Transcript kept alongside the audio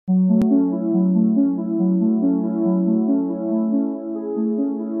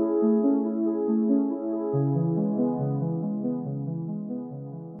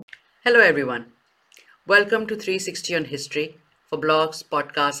Hello, everyone. Welcome to 360 on History for blogs,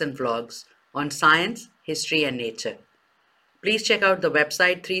 podcasts, and vlogs on science, history, and nature. Please check out the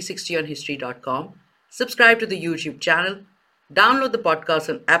website 360onhistory.com, subscribe to the YouTube channel, download the podcast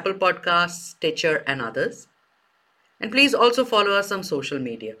on Apple Podcasts, Stitcher, and others. And please also follow us on social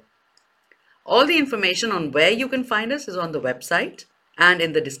media. All the information on where you can find us is on the website and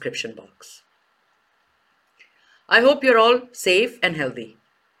in the description box. I hope you're all safe and healthy.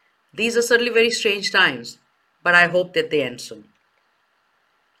 These are certainly very strange times, but I hope that they end soon.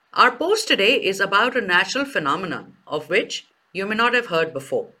 Our post today is about a natural phenomenon of which you may not have heard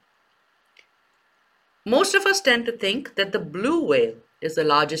before. Most of us tend to think that the blue whale is the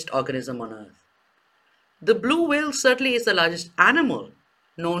largest organism on Earth. The blue whale certainly is the largest animal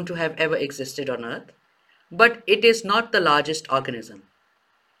known to have ever existed on Earth, but it is not the largest organism.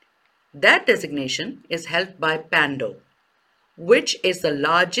 That designation is held by Pando, which is the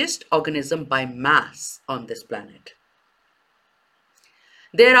largest organism by mass on this planet.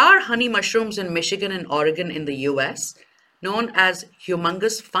 There are honey mushrooms in Michigan and Oregon in the US, known as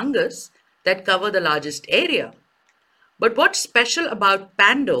humongous fungus, that cover the largest area. But what's special about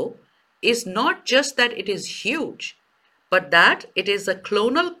Pando is not just that it is huge, but that it is a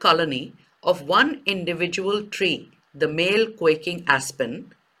clonal colony of one individual tree, the male quaking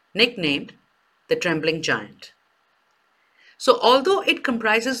aspen, nicknamed the trembling giant. So although it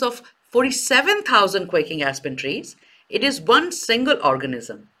comprises of 47,000 quaking aspen trees, it is one single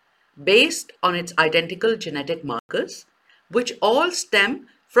organism based on its identical genetic markers, which all stem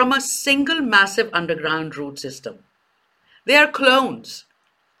from a single massive underground root system. They are clones.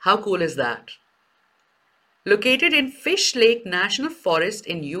 How cool is that? Located in Fish Lake National Forest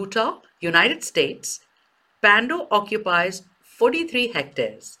in Utah, United States, Pando occupies 43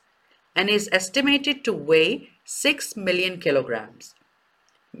 hectares and is estimated to weigh 6 million kilograms,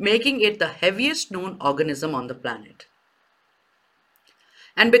 making it the heaviest known organism on the planet.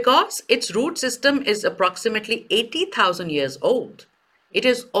 And because its root system is approximately 80,000 years old, it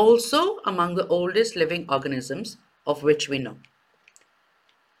is also among the oldest living organisms of which we know.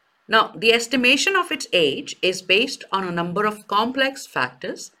 Now, the estimation of its age is based on a number of complex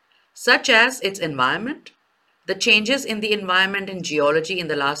factors, such as its environment, the changes in the environment and geology in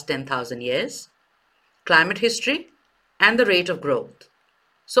the last 10,000 years, climate history, and the rate of growth.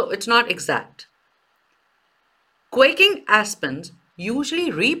 So it's not exact. Quaking aspens usually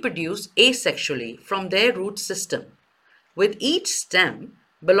reproduce asexually from their root system, with each stem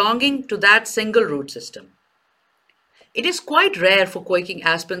belonging to that single root system. It is quite rare for quaking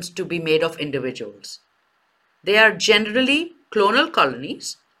aspens to be made of individuals. They are generally clonal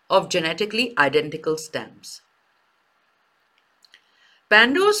colonies of genetically identical stems.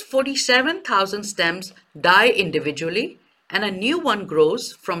 Pando's 47,000 stems die individually and a new one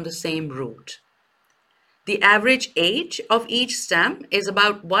grows from the same root. The average age of each stem is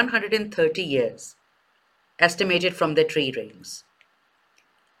about 130 years, estimated from their tree rings.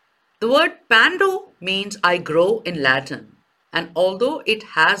 The word Pando means I grow in Latin, and although it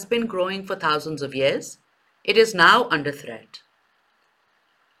has been growing for thousands of years, it is now under threat.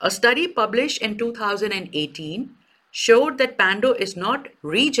 A study published in 2018 showed that Pando is not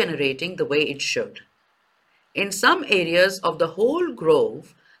regenerating the way it should. In some areas of the whole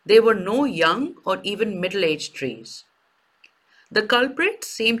grove, there were no young or even middle-aged trees. The culprits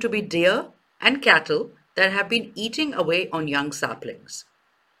seem to be deer and cattle that have been eating away on young saplings.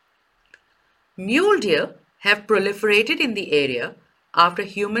 Mule deer have proliferated in the area after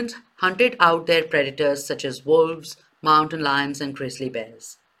humans hunted out their predators such as wolves, mountain lions, and grizzly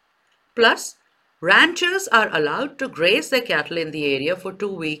bears. Plus, ranchers are allowed to graze their cattle in the area for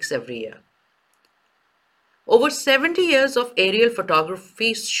 2 weeks every year. Over 70 years of aerial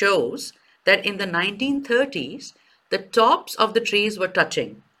photography shows that in the 1930s, the tops of the trees were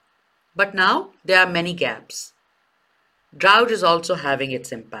touching, but now there are many gaps. Drought is also having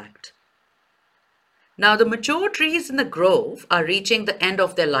its impact. Now, the mature trees in the grove are reaching the end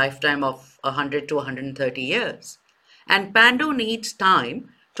of their lifetime of 100 to 130 years, and Pando needs time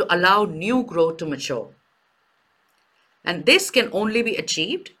to allow new growth to mature. And this can only be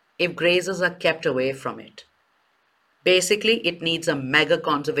achieved if grazers are kept away from it. Basically, it needs a mega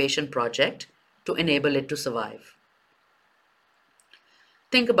conservation project to enable it to survive.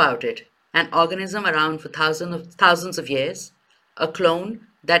 Think about it, an organism around for thousands of years, a clone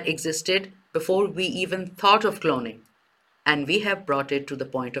that existed before we even thought of cloning, and we have brought it to the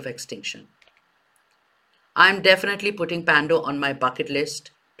point of extinction. I'm definitely putting Pando on my bucket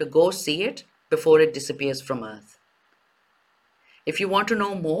list to go see it before it disappears from Earth. If you want to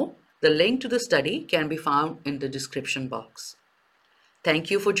know more, the link to the study can be found in the description box.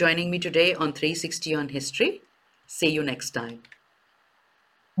 Thank you for joining me today on 360 on History. See you next time.